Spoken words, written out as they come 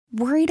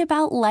Worried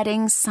about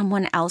letting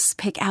someone else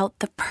pick out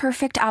the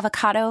perfect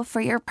avocado for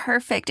your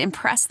perfect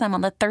impress them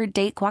on the third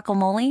date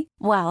guacamole?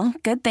 Well,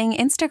 good thing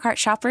Instacart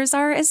shoppers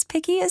are as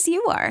picky as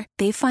you are.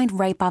 They find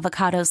ripe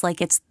avocados like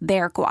it's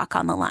their guac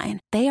on the line.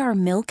 They are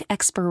milk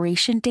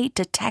expiration date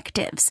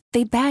detectives.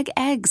 They bag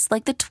eggs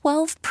like the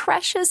 12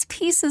 precious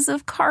pieces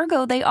of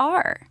cargo they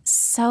are.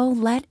 So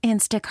let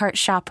Instacart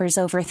shoppers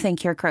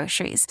overthink your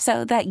groceries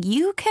so that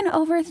you can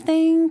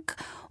overthink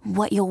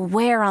what you'll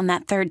wear on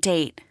that third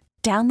date.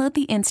 Download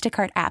the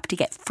Instacart app to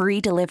get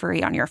free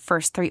delivery on your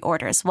first 3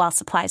 orders while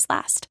supplies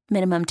last.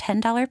 Minimum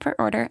 $10 per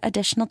order.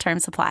 Additional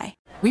terms apply.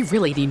 We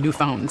really need new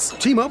phones.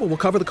 T-Mobile will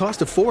cover the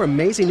cost of 4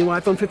 amazing new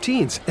iPhone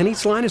 15s, and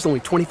each line is only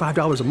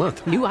 $25 a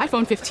month. New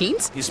iPhone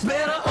 15s? It's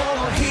better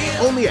over here.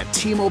 Only at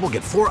T-Mobile,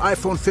 get 4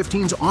 iPhone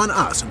 15s on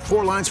us and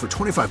 4 lines for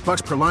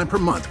 $25 per line per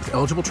month with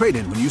eligible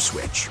trade-in when you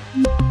switch.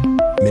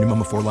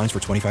 Minimum of 4 lines for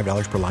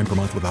 $25 per line per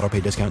month with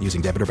autopay discount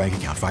using debit or bank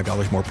account.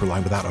 $5 more per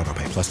line without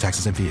autopay, plus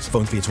taxes and fees.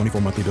 Phone fee at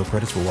 24 monthly bill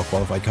credits for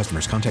well-qualified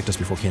customers. Contact us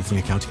before canceling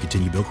account to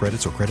continue bill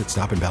credits or credit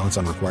stop and balance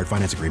on required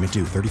finance agreement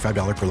due.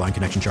 $35 per line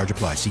connection charge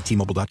applies. See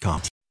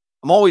T-Mobile.com.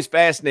 I'm always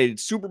fascinated.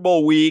 Super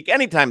Bowl week,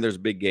 anytime there's a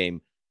big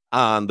game,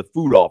 on the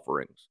food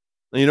offerings.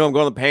 You know, I'm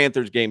going to the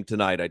Panthers game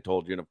tonight, I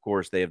told you. And, of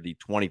course, they have the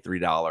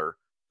 $23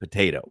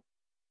 potato.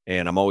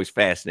 And I'm always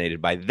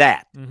fascinated by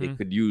that. It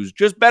could use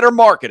just better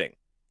marketing.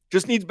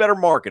 Just needs better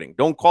marketing.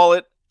 Don't call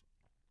it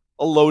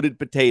a loaded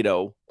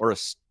potato or a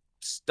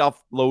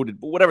stuffed loaded,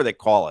 whatever they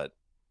call it.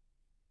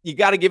 You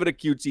got to give it a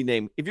cutesy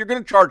name. If you're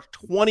going to charge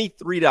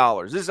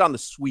 $23, this is on the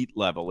sweet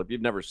level. If you've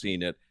never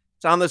seen it,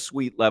 it's on the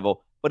sweet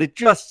level. But it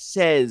just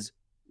says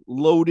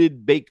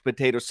loaded baked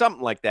potato,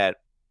 something like that.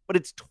 But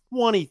it's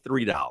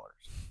 $23. A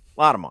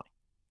lot of money.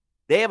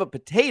 They have a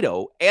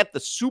potato at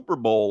the Super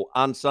Bowl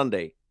on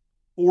Sunday,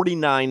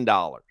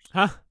 $49.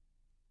 Huh?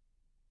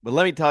 But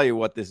let me tell you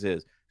what this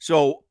is.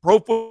 So Pro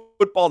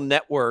Football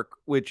Network,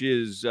 which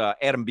is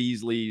Adam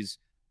Beasley's,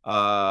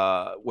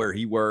 where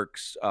he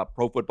works,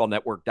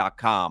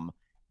 profootballnetwork.com,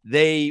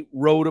 they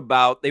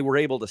were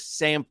able to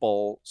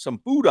sample some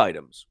food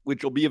items,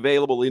 which will be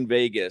available in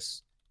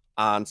Vegas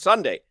on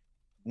Sunday.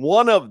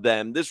 One of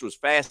them, this was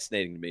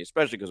fascinating to me,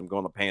 especially because I'm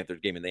going to the Panthers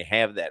game and they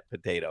have that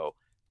potato.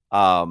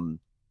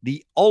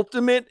 The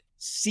ultimate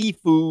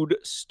seafood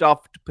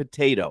stuffed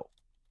potato.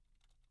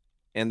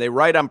 And they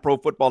write on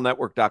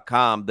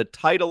profootballnetwork.com, the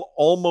title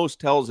almost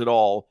tells it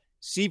all.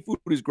 Seafood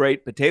is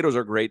great. Potatoes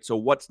are great. So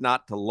what's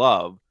not to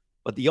love?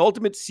 But the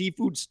ultimate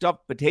seafood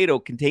stuffed potato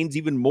contains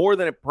even more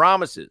than it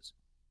promises.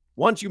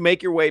 Once you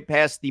make your way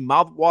past the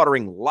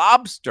mouth-watering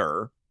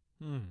lobster,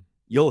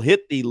 you'll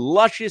hit the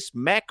luscious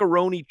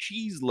macaroni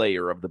cheese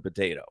layer of the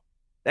potato.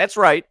 That's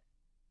right.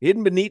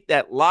 Hidden beneath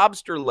that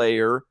lobster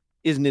layer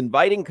is an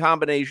inviting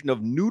combination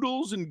of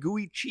noodles and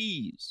gooey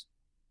cheese.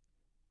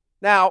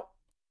 Now,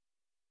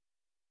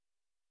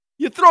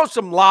 you throw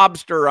some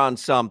lobster on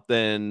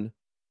something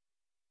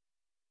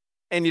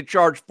and you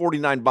charge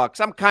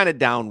 $49. I'm kind of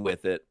down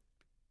with it.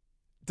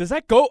 Does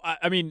that go?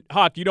 I mean,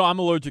 Hoch, you know I'm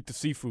allergic to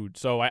seafood,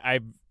 so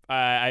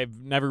I've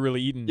never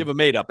really eaten. You have a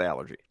made-up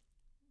allergy.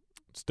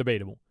 It's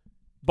debatable.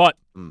 But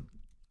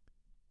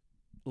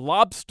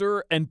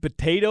lobster and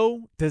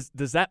potato, does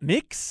that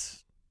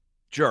mix?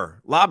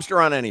 Sure. Lobster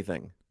on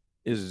anything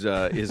is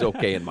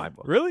okay in my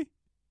book. Really?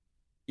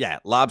 Yeah,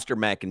 lobster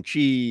mac and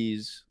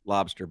cheese,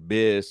 lobster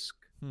bisque.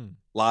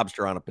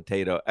 Lobster on a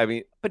potato. I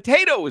mean,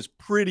 potato is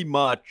pretty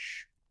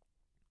much,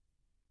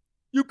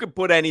 you could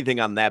put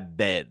anything on that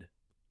bed.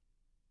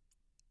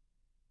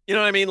 You know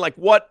what I mean? Like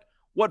what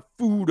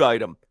food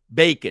item?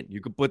 Bacon.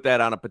 You could put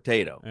that on a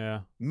potato.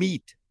 Yeah.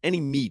 Meat.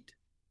 Any meat.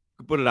 You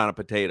could put it on a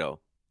potato.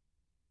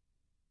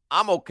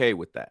 I'm okay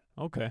with that.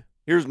 Okay.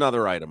 Here's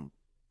another item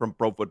from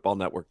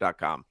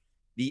profootballnetwork.com.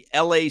 The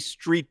LA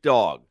Street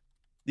Dog.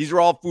 These are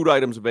all food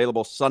items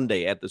available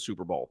Sunday at the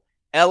Super Bowl.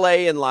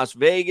 LA and Las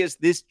Vegas,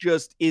 this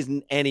just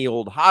isn't any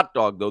old hot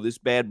dog, though. This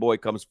bad boy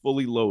comes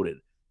fully loaded.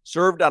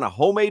 Served on a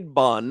homemade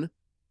bun,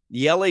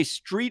 the LA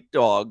Street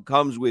Dog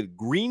comes with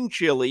green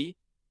chili,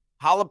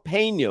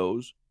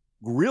 jalapenos,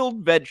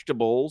 grilled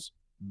vegetables,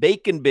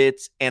 bacon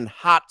bits, and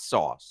hot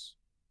sauce.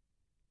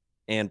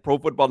 And Pro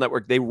Football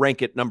Network, they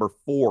rank it number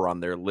 4 on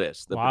their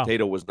list. The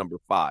potato was number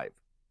 5.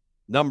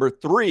 Number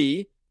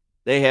 3,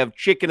 they have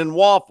chicken and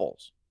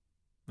waffles.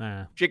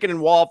 Chicken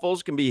and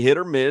waffles can be hit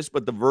or miss,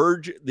 but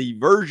the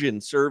version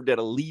served at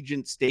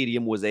Allegiant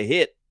Stadium was a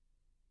hit.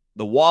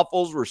 The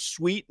waffles were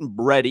sweet and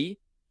bready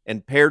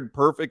and paired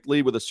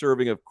perfectly with a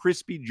serving of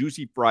crispy,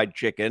 juicy fried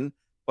chicken.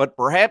 But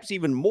perhaps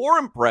even more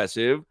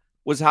impressive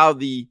was how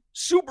the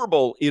Super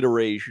Bowl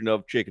iteration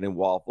of chicken and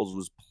waffles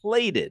was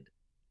plated.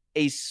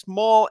 A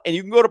small, and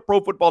you can go to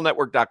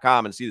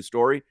profootballnetwork.com and see the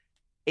story,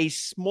 a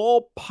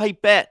small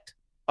pipette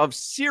of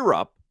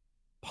syrup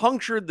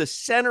punctured the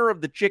center of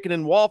the chicken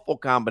and waffle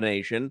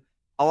combination,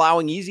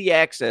 allowing easy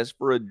access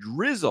for a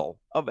drizzle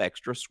of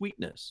extra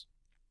sweetness.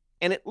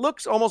 And it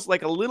looks almost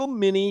like a little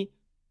mini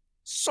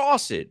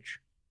sausage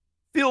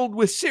filled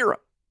with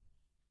syrup.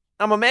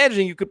 I'm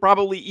imagining you could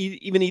probably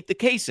even eat the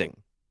casing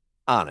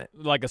on it.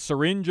 Like a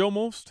syringe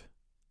almost?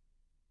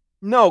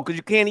 No, because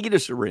you can't eat a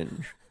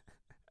syringe.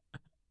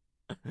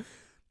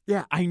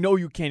 Yeah, I know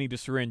you can't eat a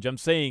syringe. I'm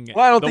saying,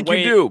 Well, I don't think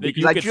you do,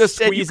 because I just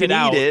said you can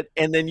eat it,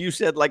 and then you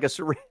said like a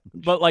syringe.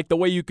 But like the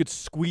way you could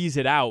squeeze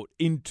it out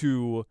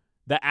into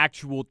the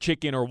actual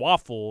chicken or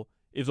waffle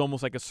is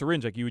almost like a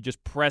syringe. Like you would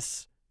just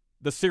press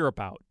the syrup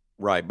out.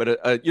 Right,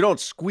 but you don't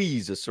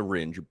squeeze a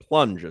syringe; you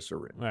plunge a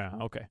syringe. Yeah,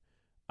 okay.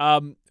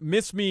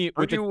 Miss me.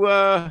 Aren't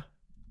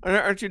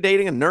you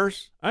dating a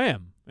nurse? I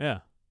am. Yeah.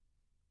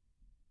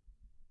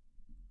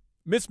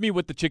 Miss me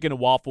with the chicken and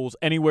waffles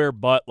anywhere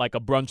but like a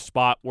brunch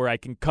spot where I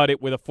can cut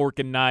it with a fork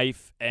and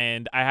knife,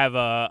 and I have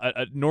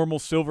a normal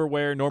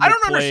silverware, normal I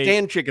don't plate.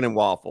 understand chicken and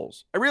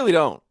waffles. I really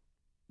don't.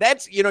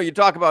 That's, you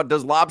talk about,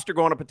 does lobster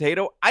go on a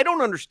potato? I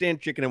don't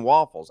understand chicken and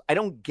waffles. I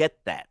don't get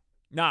that.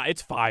 Nah,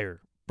 it's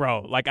fire,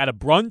 bro. Like at a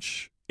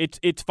brunch,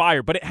 it's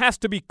fire, but it has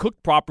to be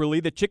cooked properly.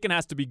 The chicken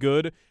has to be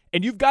good,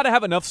 and you've got to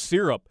have enough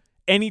syrup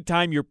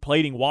anytime you're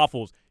plating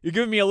waffles. You're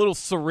giving me a little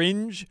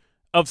syringe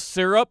of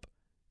syrup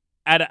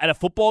at a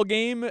football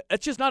game.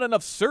 That's just not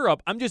enough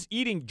syrup. I'm just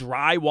eating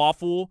dry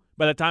waffle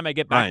by the time I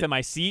get back to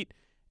my seat.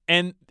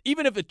 And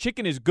even if the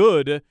chicken is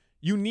good,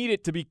 you need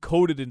it to be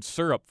coated in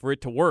syrup for it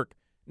to work.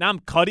 Now I'm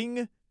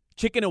cutting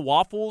chicken and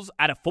waffles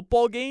at a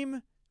football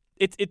game.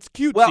 It's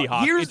cutesy, Well,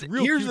 Hoch. here's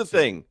the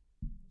thing.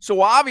 So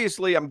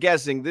obviously, I'm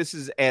guessing this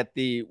is at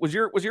the was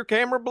your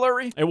camera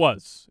blurry? It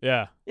was,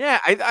 yeah. Yeah,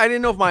 I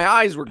didn't know if my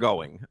eyes were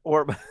going,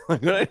 or I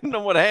didn't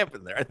know what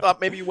happened there. I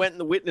thought maybe you went in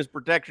the witness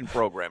protection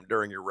program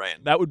during your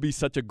rant. That would be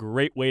such a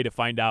great way to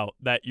find out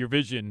that your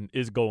vision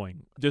is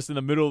going. Just in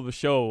the middle of the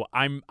show,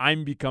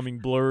 I'm becoming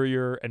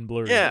blurrier and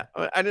blurrier. Yeah,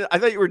 I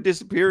thought you were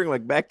disappearing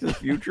like Back to the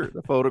Future,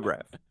 the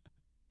photograph.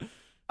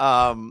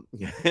 Yeah,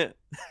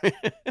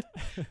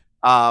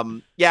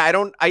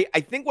 I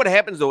think what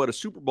happens though at a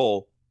Super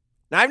Bowl.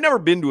 Now, I've never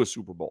been to a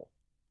Super Bowl.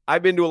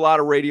 I've been to a lot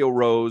of Radio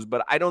Rows,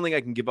 but I don't think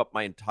I can give up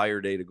my entire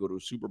day to go to a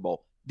Super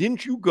Bowl.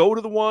 Didn't you go to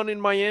the one in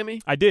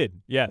Miami? I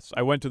did, yes.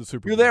 I went to the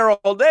Super Bowl. You're there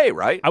all day,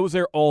 right? I was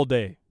there all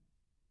day.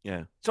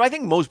 Yeah. So I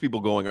think most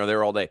people going are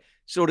there all day.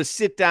 So to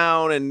sit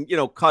down and,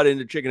 cut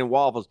into chicken and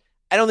waffles,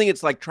 I don't think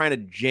it's like trying to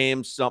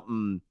jam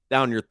something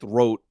down your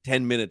throat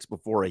 10 minutes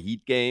before a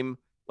Heat game.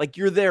 Like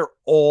you're there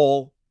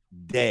all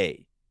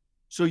day.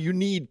 So you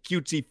need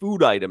cutesy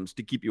food items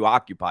to keep you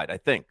occupied, I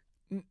think.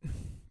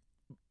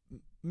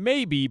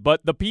 Maybe,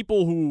 but the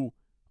people who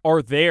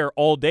are there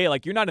all day,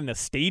 like you're not in the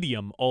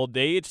stadium all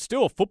day. It's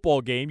still a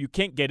football game. You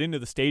can't get into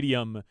the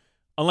stadium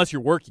unless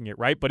you're working it,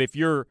 right? But if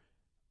you're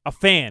a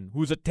fan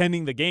who's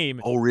attending the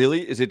game. Oh,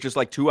 really? Is it just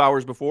like 2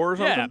 hours before or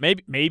something? Yeah,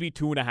 maybe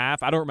 2.5.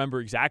 I don't remember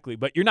exactly.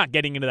 But you're not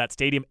getting into that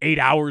stadium 8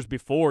 hours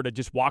before to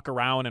just walk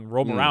around and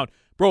roam around.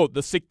 Bro,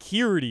 the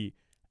security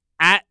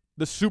at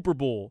the Super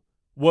Bowl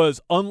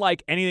was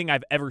unlike anything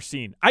I've ever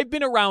seen. I've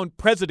been around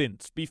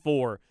presidents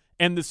before,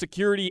 and the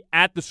security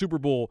at the Super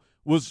Bowl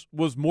was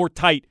more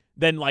tight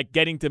than like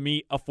getting to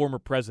meet a former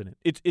president.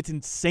 It's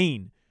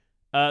insane.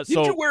 Did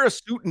you wear a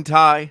suit and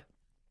tie?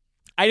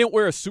 I didn't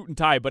wear a suit and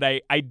tie, but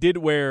I did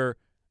wear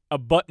a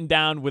button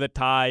down with a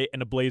tie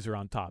and a blazer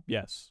on top.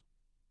 Yes.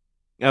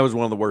 That was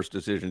one of the worst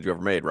decisions you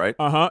ever made, right?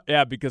 Uh-huh.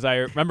 Yeah, because I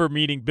remember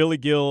meeting Billy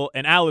Gill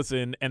and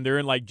Allison, and they're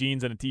in like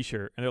jeans and a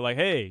T-shirt, and they're like,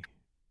 "Hey,"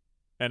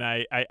 and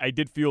I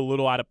did feel a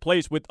little out of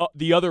place with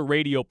the other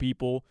radio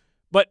people,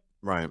 but.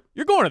 Right.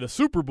 You're going to the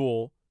Super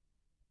Bowl.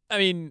 I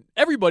mean,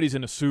 everybody's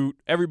in a suit.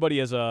 Everybody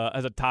has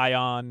a tie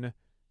on.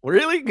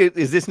 Really?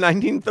 Is this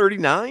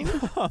 1939?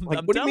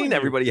 What do you mean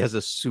everybody has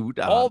a suit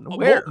on?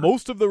 Where?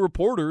 Most of the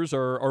reporters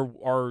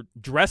are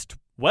dressed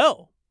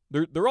well.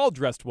 They're all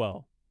dressed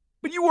well.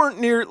 But you weren't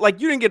near,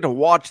 you didn't get to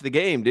watch the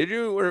game, did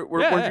you?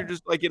 Weren't you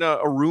just in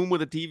a room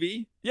with a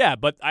TV? Yeah,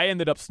 but I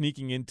ended up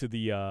sneaking into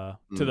the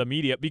to the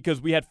media because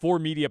we had 4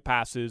 media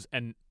passes,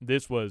 and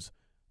this was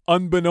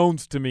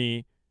unbeknownst to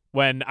me.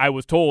 When I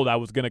was told I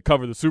was going to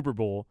cover the Super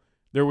Bowl,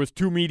 there was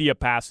 2 media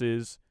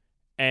passes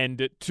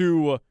and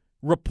 2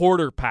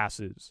 reporter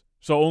passes.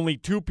 So only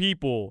 2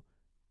 people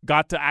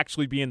got to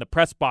actually be in the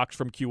press box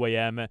from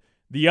QAM.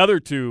 The other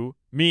 2,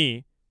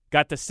 me,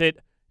 got to sit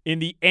in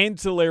the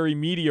ancillary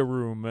media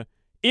room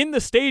in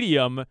the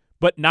stadium,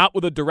 but not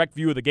with a direct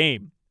view of the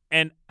game.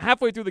 And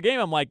halfway through the game,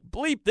 I'm like,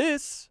 bleep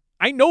this.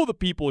 I know the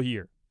people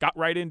here. Got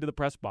right into the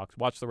press box,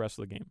 watched the rest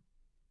of the game.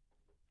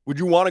 Would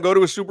you want to go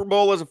to a Super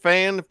Bowl as a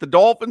fan? If the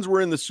Dolphins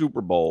were in the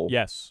Super Bowl.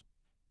 Yes.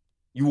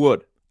 You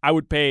would? I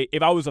would pay,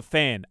 if I was a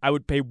fan, I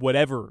would pay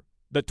whatever.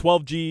 The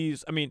 12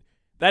 Gs, I mean,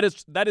 that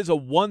is a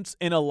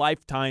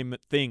once-in-a-lifetime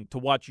thing to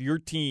watch your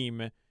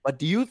team. But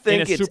do you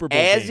think it's Super Bowl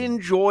as game.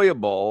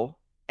 Enjoyable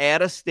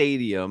at a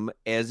stadium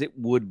as it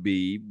would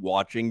be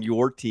watching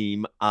your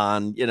team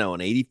on, an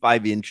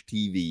 85-inch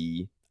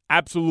TV?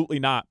 Absolutely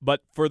not.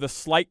 But for the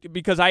slight,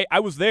 because I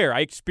was there.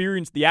 I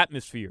experienced the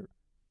atmosphere.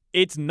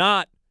 It's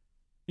not,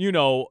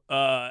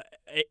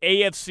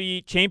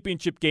 AFC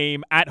championship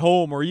game at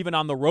home or even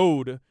on the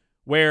road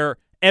where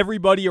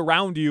everybody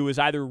around you is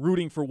either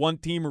rooting for one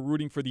team or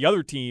rooting for the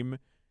other team.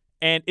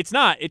 And it's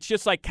not. It's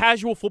just like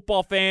casual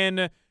football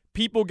fan.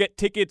 People get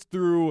tickets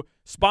through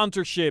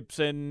sponsorships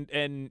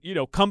and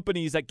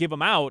companies that give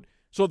them out.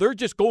 So they're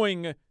just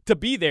going to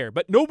be there.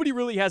 But nobody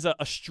really has a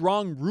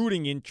strong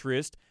rooting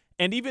interest.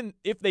 And even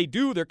if they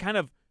do, they're kind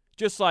of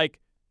just like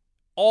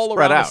all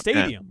spread around out, the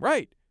stadium.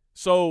 Right.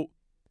 So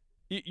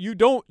you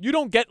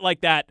don't get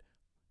like that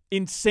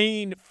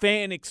insane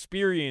fan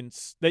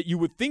experience that you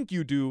would think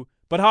you do.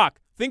 But Hoch,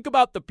 think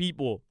about the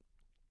people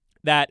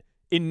that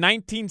in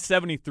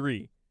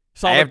 1973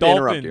 saw the Dolphins. To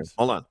interrupt you.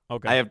 Hold on.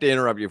 Okay. I have to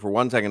interrupt you for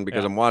 1 second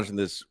because I'm watching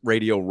this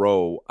Radio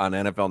Row on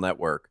NFL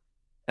Network,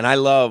 and I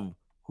love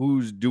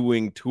who's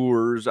doing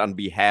tours on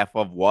behalf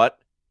of what.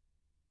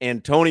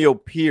 Antonio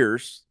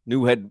Pierce,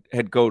 new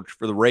head coach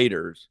for the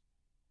Raiders,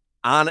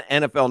 on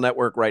NFL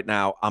Network right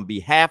now on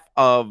behalf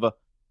of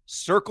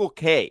Circle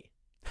K.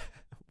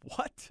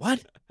 What?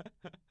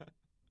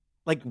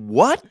 Like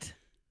what?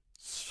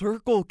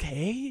 Circle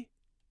K?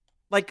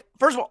 Like,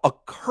 first of all, a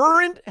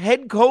current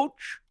head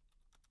coach?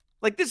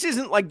 Like, this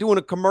isn't like doing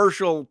a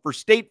commercial for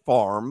State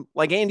Farm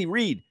like Andy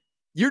Reid.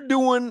 You're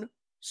doing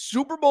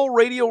Super Bowl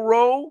Radio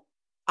Row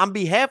on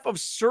behalf of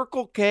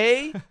Circle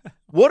K?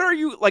 What are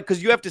you like?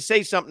 Because you have to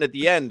say something at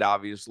the end,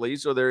 obviously.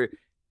 So they're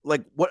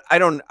like, what? I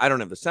don't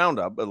have the sound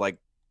up, but like,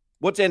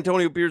 what's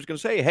Antonio Pierce going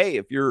to say? Hey,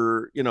 if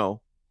you're,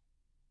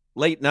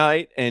 late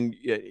night and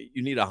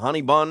you need a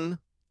honey bun,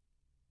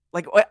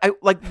 like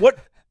what?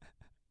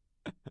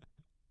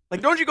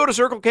 Like, don't you go to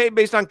Circle K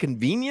based on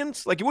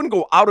convenience? Like, you wouldn't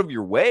go out of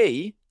your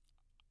way.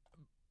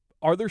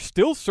 Are there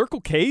still Circle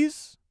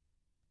Ks?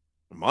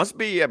 Must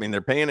be. I mean,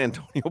 they're paying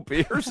Antonio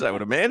Pierce, I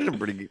would imagine, a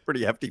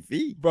pretty hefty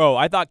fee. Bro,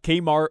 I thought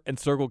Kmart and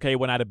Circle K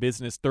went out of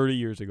business 30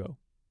 years ago.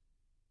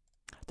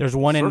 There's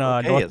one in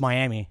North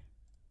Miami.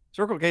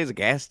 Circle K is a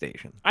gas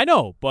station. I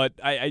know, but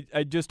I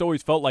just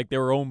always felt like they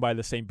were owned by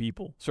the same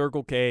people.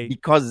 Circle K.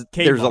 Because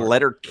Kmart. There's a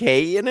letter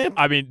K in it?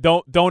 I mean,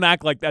 don't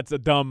act like that's a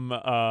dumb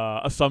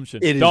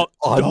assumption. It is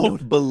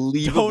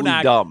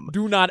unbelievably dumb.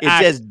 Do not it's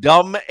act. as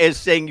dumb as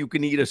saying you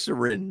can eat a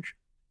syringe.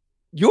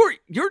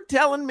 You're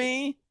telling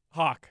me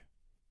Hoch,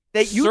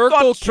 that you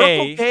Circle thought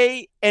Circle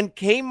K and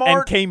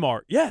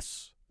Kmart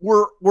yes,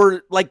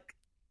 were like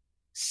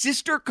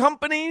sister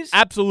companies?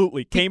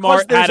 Absolutely.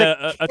 Because Kmart had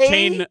there's a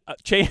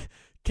chain.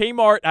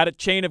 Kmart had a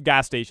chain of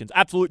gas stations.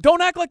 Absolutely.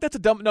 Don't act like that's a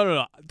dumb.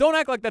 No. Don't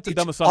act like that's a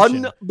dumb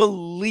assumption.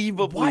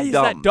 Unbelievably Why is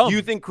dumb. that dumb? Do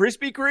you think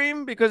Krispy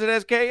Kreme, because it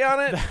has K on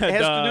it,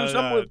 has to do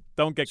something with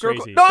Don't get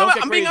Circle? crazy. No, Don't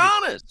get I'm being crazy.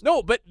 honest.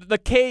 No, but the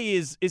K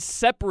is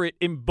separate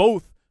in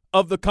both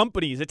of the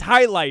companies. It's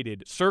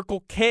highlighted.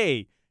 Circle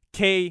K,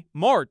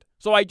 Kmart.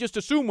 So I just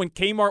assume when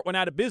Kmart went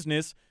out of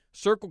business,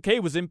 Circle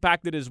K was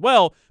impacted as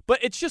well. But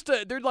it's just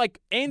they're like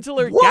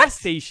ancillary gas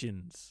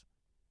stations.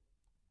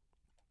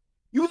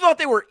 You thought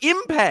they were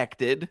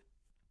impacted?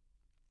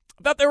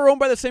 I thought they were owned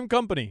by the same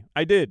company.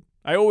 I did.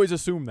 I always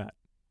assume that.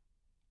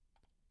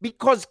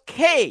 Because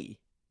K.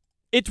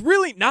 It's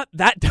really not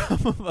that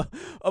dumb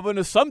of an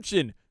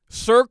assumption.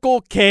 Circle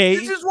K.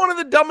 This is one of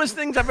the dumbest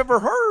things I've ever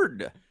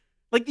heard.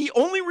 Like, the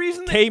only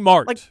reason that,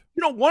 Kmart. like,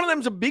 one of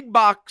them's a big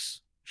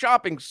box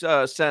shopping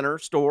center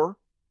store.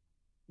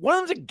 One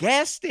of them's a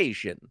gas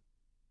station.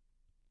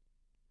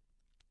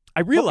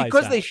 I realize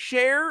because that. they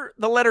share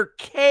the letter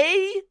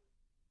K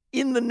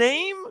in the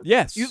name?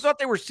 Yes. You thought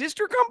they were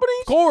sister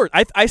companies? Of course.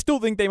 I still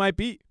think they might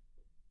be.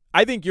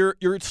 I think you're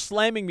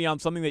slamming me on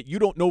something that you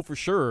don't know for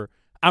sure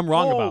I'm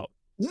wrong about.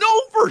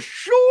 No, for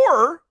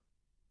sure.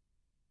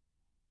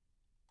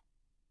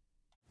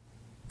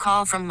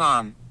 Call from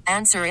mom.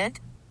 Answer it.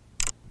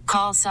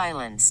 Call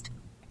silenced.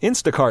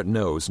 Instacart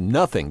knows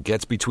nothing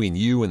gets between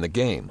you and the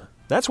game.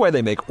 That's why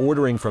they make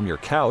ordering from your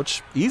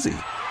couch easy.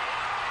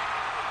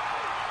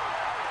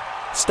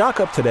 Stock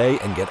up today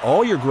and get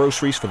all your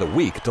groceries for the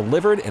week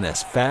delivered in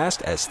as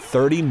fast as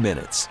 30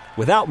 minutes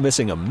without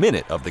missing a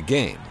minute of the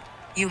game.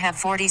 You have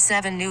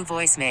 47 new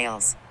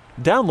voicemails.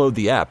 Download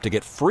the app to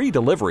get free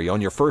delivery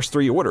on your first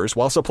 3 orders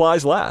while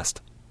supplies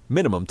last.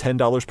 Minimum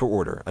 $10 per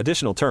order.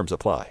 Additional terms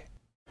apply.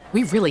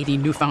 We really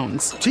need new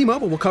phones.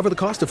 T-Mobile will cover the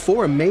cost of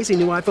 4 amazing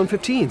new iPhone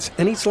 15s,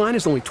 and each line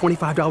is only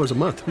 $25 a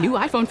month. New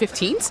iPhone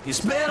 15s?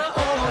 It's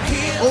better over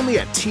here. Only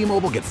at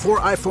T-Mobile, get 4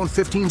 iPhone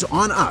 15s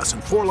on us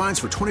and 4 lines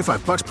for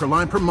 $25 per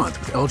line per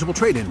month with eligible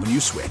trade-in when you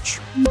switch.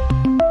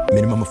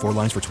 Minimum of 4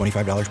 lines for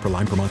 $25 per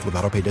line per month with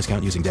autopay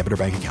discount using debit or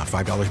bank account.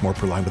 $5 more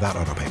per line without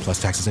autopay,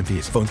 plus taxes and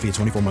fees. Phone fee at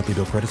 24 monthly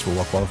bill credits for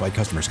well-qualified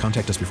customers.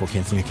 Contact us before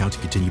canceling account to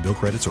continue bill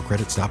credits or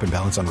credit stop and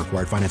balance on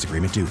required finance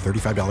agreement due.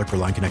 $35 per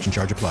line connection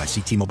charge applies.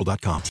 See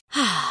T-Mobile.com.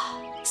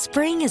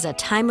 Spring is a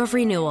time of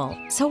renewal,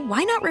 so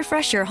why not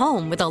refresh your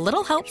home with a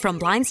little help from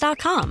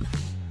Blinds.com?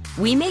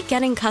 We make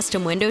getting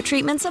custom window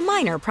treatments a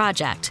minor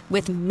project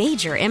with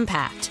major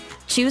impact.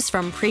 Choose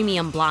from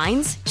premium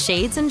blinds,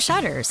 shades, and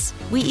shutters.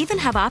 We even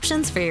have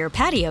options for your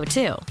patio,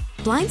 too.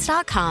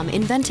 Blinds.com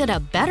invented a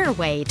better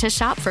way to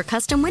shop for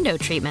custom window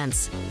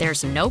treatments.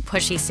 There's no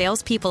pushy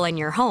salespeople in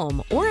your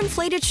home or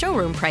inflated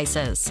showroom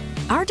prices.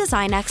 Our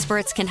design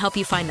experts can help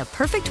you find the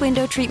perfect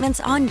window treatments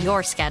on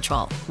your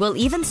schedule. We'll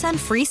even send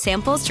free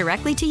samples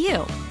directly to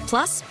you.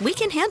 Plus, we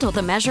can handle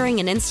the measuring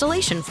and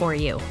installation for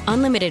you.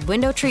 Unlimited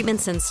window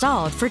treatments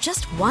installed for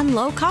just one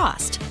low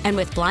cost. And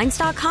with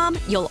Blinds.com,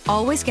 you'll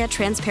always get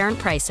transparent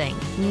pricing.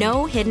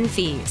 No hidden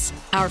fees.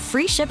 Our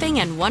free shipping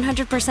and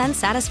 100%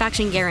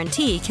 satisfaction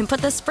guarantee can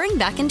put the spring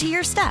back into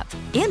your step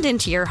and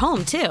into your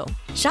home, too.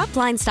 Shop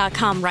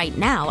Blinds.com right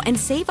now and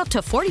save up to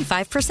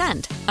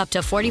 45%. Up to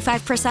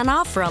 45%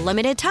 off for a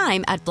limited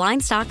time at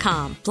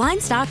Blinds.com.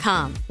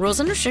 Blinds.com. Rules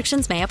and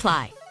restrictions may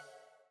apply.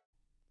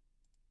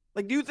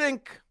 Like, do you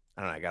think...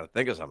 I don't know, I got to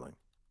think of something.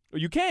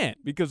 You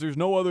can't, because there's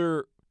no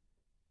other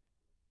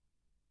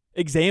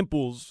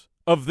examples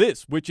of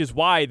this, which is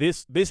why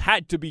this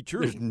had to be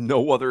true. There's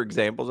no other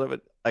examples of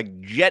it.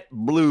 Like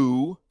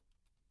JetBlue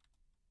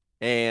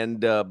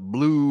and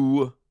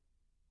Blue...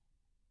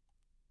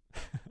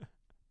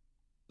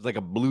 It's like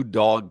a Blue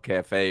Dog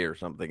Cafe or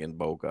something in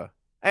Boca.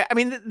 I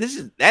mean,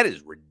 that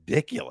is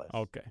ridiculous.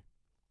 Okay.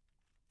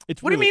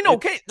 What do you mean?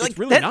 Okay, like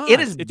really not. It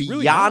is it's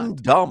beyond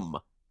really dumb.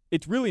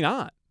 It's really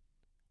not.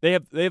 They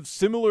have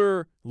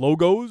similar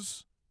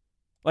logos.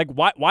 Like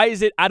why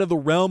is it out of the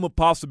realm of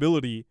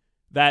possibility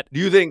that do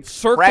you think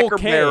Circle Cracker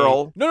K,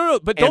 Barrel no,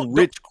 but and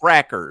Ritz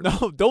Crackers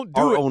don't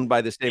are do it. owned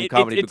by the same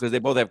company because they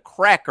both have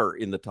cracker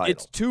in the title?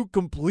 It's two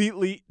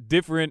completely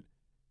different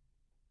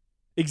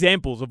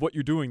examples of what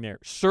you're doing there.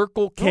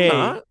 Circle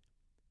K,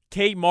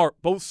 Kmart,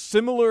 both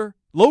similar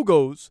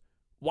logos.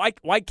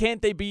 Why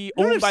can't they be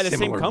owned by the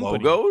same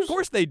company? Logos? Of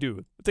course they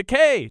do. It's a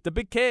K, the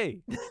big K.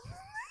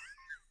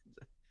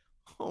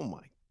 Oh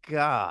my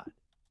God.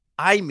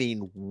 I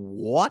mean,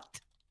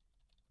 what?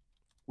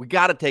 We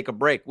got to take a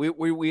break.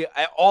 We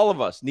all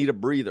of us need a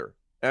breather.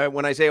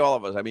 When I say all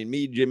of us, I mean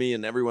me, Jimmy,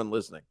 and everyone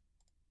listening.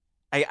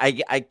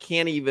 I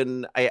can't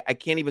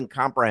even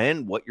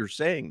comprehend what you're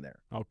saying there.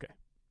 Okay.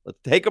 Let's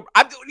take a.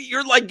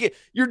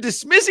 You're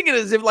dismissing it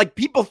as if like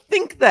people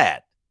think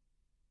that.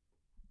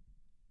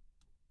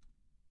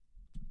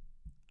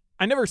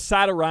 I never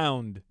sat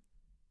around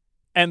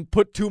and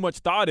put too much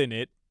thought in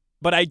it,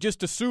 but I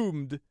just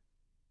assumed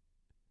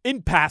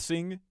in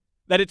passing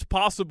that it's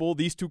possible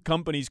these two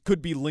companies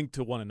could be linked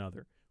to one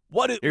another.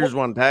 Here's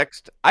one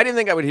text. I didn't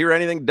think I would hear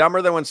anything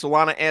dumber than when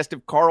Solana asked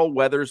if Carl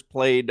Weathers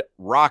played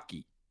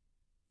Rocky.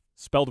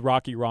 Spelled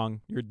Rocky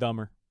wrong. You're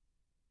dumber.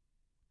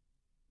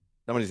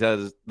 Somebody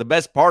says, the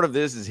best part of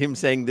this is him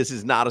saying this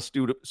is not a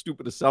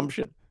stupid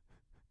assumption.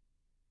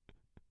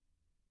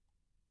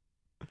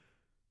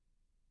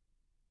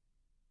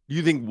 Do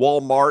you think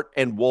Walmart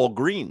and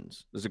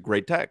Walgreens, this is a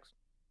great text,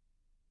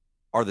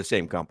 are the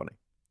same company?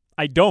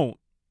 I don't,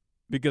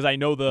 because I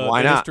know the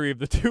history of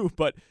the two,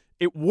 but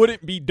it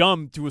wouldn't be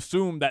dumb to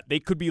assume that they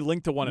could be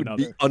linked to one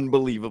another. It would be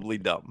unbelievably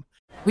dumb.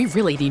 We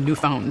really need new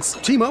phones.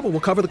 T-Mobile will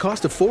cover the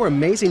cost of 4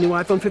 amazing new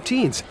iPhone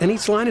 15s, and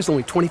each line is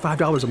only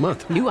 $25 a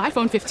month. New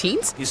iPhone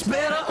 15s? It's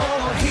better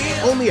over here.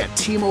 Only at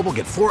T-Mobile,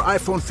 get 4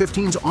 iPhone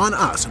 15s on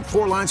us and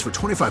 4 lines for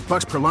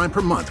 $25 per line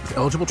per month with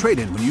eligible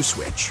trade-in when you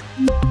switch.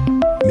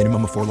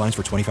 Minimum of 4 lines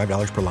for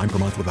 $25 per line per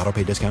month with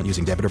autopay discount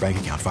using debit or bank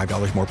account.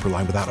 $5 more per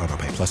line without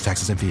autopay, plus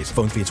taxes and fees.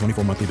 Phone fee at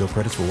 24 monthly bill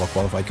credits for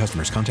well-qualified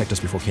customers. Contact us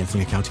before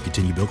canceling account to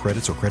continue bill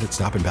credits or credit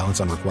stop and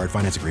balance on required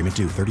finance agreement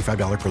due.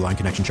 $35 per line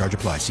connection charge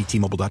applies. See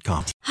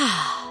T-Mobile.com.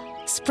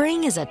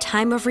 Spring is a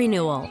time of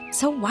renewal,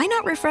 so why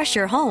not refresh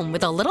your home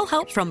with a little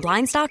help from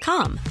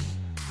Blinds.com?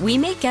 We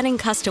make getting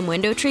custom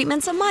window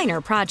treatments a minor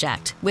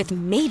project with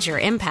major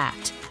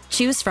impact.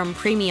 Choose from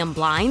premium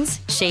blinds,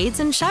 shades,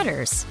 and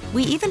shutters.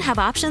 We even have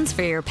options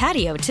for your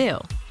patio, too.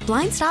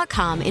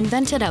 Blinds.com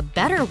invented a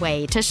better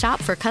way to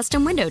shop for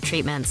custom window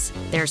treatments.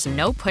 There's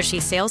no pushy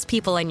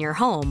salespeople in your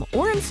home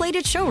or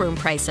inflated showroom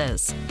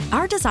prices.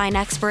 Our design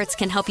experts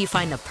can help you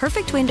find the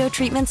perfect window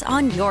treatments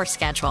on your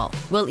schedule.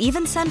 We'll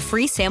even send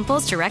free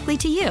samples directly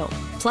to you.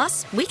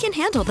 Plus, we can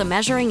handle the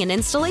measuring and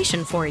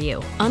installation for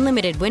you.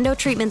 Unlimited window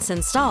treatments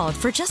installed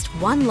for just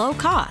one low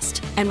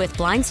cost. And with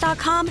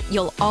Blinds.com,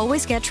 you'll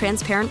always get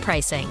transparent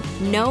pricing.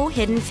 No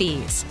hidden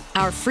fees.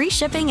 Our free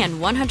shipping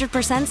and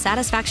 100%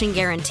 satisfaction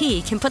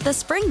guarantee can put the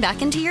spring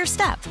back into your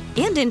step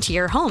and into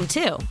your home,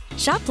 too.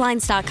 Shop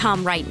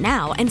Blinds.com right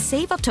now and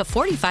save up to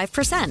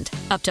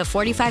 45%. Up to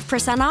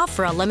 45% off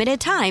for a limited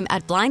time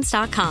at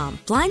Blinds.com.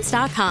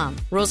 Blinds.com.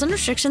 Rules and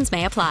restrictions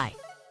may apply.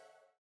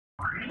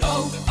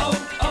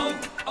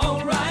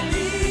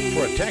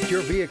 Protect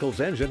your vehicle's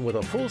engine with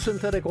a full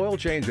synthetic oil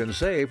change and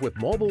save with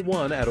Mobil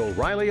 1 at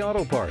O'Reilly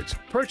Auto Parts.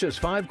 Purchase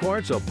 5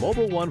 quarts of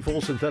Mobil 1 full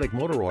synthetic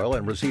motor oil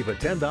and receive a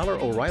 $10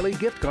 O'Reilly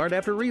gift card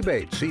after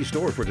rebate. See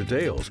store for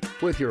details.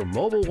 With your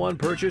Mobil 1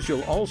 purchase,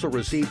 you'll also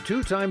receive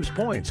 2 times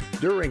points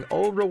during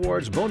O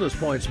Rewards Bonus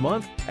Points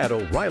Month at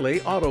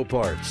O'Reilly Auto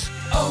Parts.